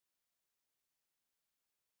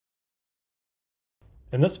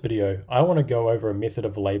In this video, I want to go over a method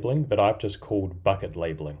of labeling that I've just called bucket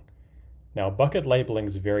labeling. Now, bucket labeling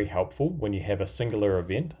is very helpful when you have a singular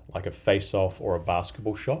event, like a face-off or a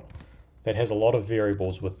basketball shot, that has a lot of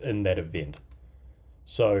variables within that event.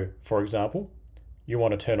 So, for example, you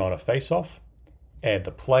want to turn on a face-off, add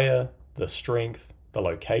the player, the strength, the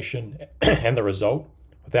location, and the result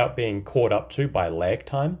without being caught up to by lag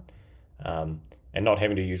time and not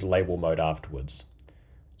having to use label mode afterwards.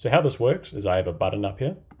 So how this works is I have a button up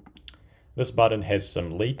here. This button has some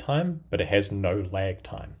lead time, but it has no lag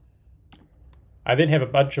time. I then have a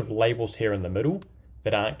bunch of labels here in the middle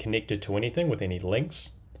that aren't connected to anything with any links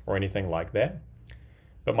or anything like that.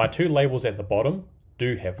 But my two labels at the bottom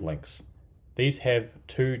do have links. These have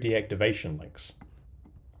two deactivation links.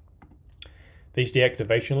 These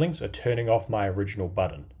deactivation links are turning off my original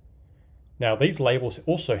button. Now these labels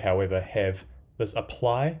also, however, have this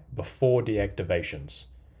apply before deactivations.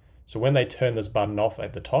 So when they turn this button off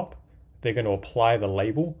at the top, they're going to apply the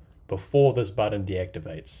label before this button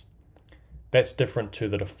deactivates. That's different to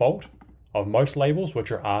the default of most labels,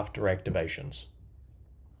 which are after activations.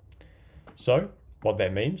 So what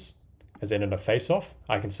that means is that in a face-off,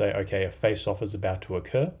 I can say, okay, a face-off is about to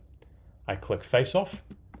occur. I click face-off.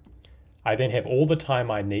 I then have all the time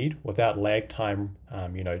I need without lag time,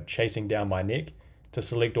 chasing down my neck to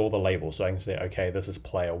select all the labels. So I can say, okay, this is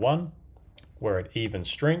player 1. We're at even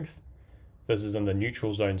strength. This is in the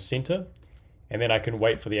neutral zone center. And then I can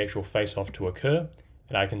wait for the actual face-off to occur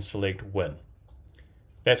and I can select win.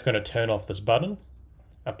 That's going to turn off this button,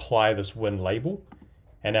 apply this win label,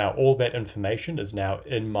 and now all that information is now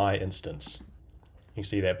in my instance. You can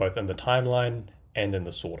see that both in the timeline and in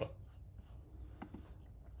the sorter.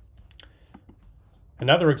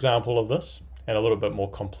 Another example of this, and a little bit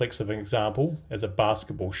more complex of an example, is a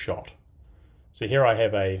basketball shot. So here I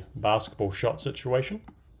have a basketball shot situation.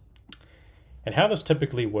 And how this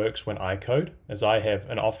typically works when I code is I have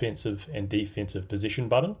an offensive and defensive position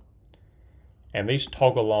button. And these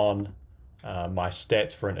toggle on my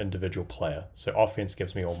stats for an individual player. So offense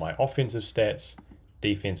gives me all my offensive stats,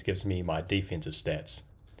 defense gives me my defensive stats.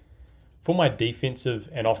 For my defensive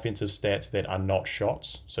and offensive stats that are not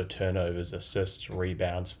shots, so turnovers, assists,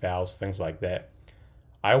 rebounds, fouls, things like that,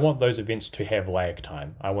 I want those events to have lag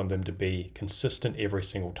time. I want them to be consistent every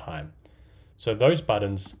single time. So those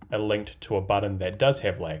buttons are linked to a button that does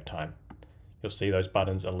have lag time. You'll see those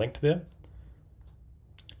buttons are linked there.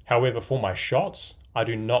 However, for my shots, I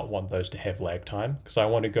do not want those to have lag time because I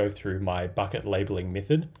want to go through my bucket labeling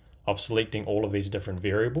method of selecting all of these different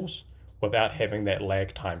variables without having that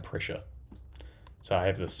lag time pressure. So I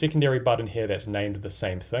have the secondary button here that's named the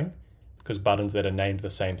same thing, because buttons that are named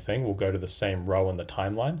the same thing will go to the same row in the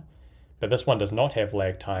timeline. But this one does not have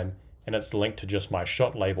lag time, and it's linked to just my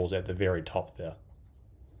shot labels at the very top there.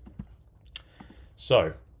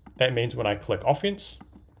 So that means when I click offense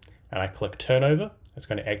and I click turnover, it's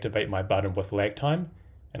going to activate my button with lag time,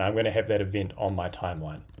 and I'm going to have that event on my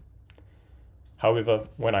timeline. However,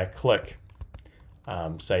 when I click,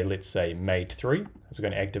 let's say made 3, it's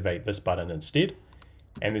going to activate this button instead.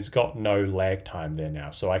 And there's got no lag time there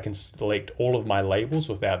now. So I can select all of my labels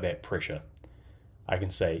without that pressure. I can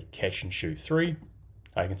say catch and shoot 3.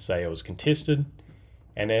 I can say it was contested.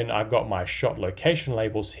 And then I've got my shot location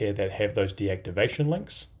labels here that have those deactivation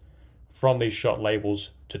links from these shot labels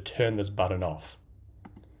to turn this button off.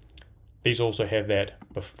 These also have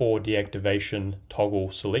that before deactivation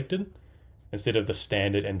toggle selected instead of the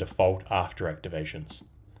standard and default after activations.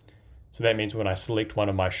 So that means when I select one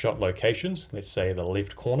of my shot locations, let's say the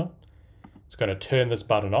left corner, it's going to turn this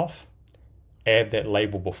button off, add that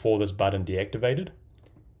label before this button deactivated,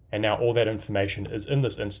 and now all that information is in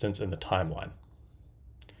this instance in the timeline.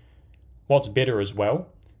 What's better as well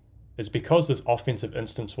is because this offensive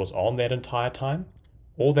instance was on that entire time,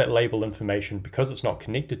 all that label information, because it's not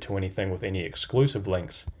connected to anything with any exclusive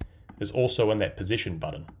links, is also in that position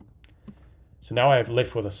button. So now I have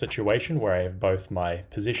left with a situation where I have both my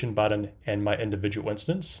position button and my individual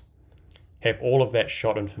instance, have all of that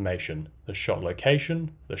shot information, the shot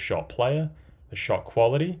location, the shot player, the shot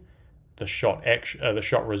quality, the shot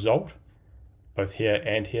result, both here,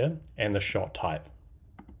 and the shot type.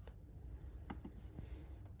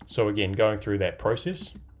 So again, going through that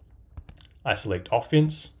process, I select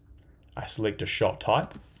offense, I select a shot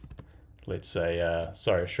type, let's say, a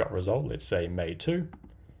shot result, let's say made 2.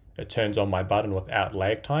 It turns on my button without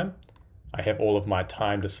lag time. I have all of my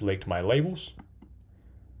time to select my labels.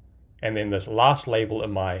 And then this last label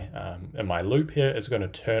in my loop here is going to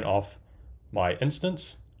turn off my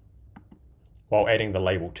instance while adding the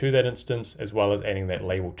label to that instance, as well as adding that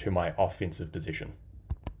label to my offensive position.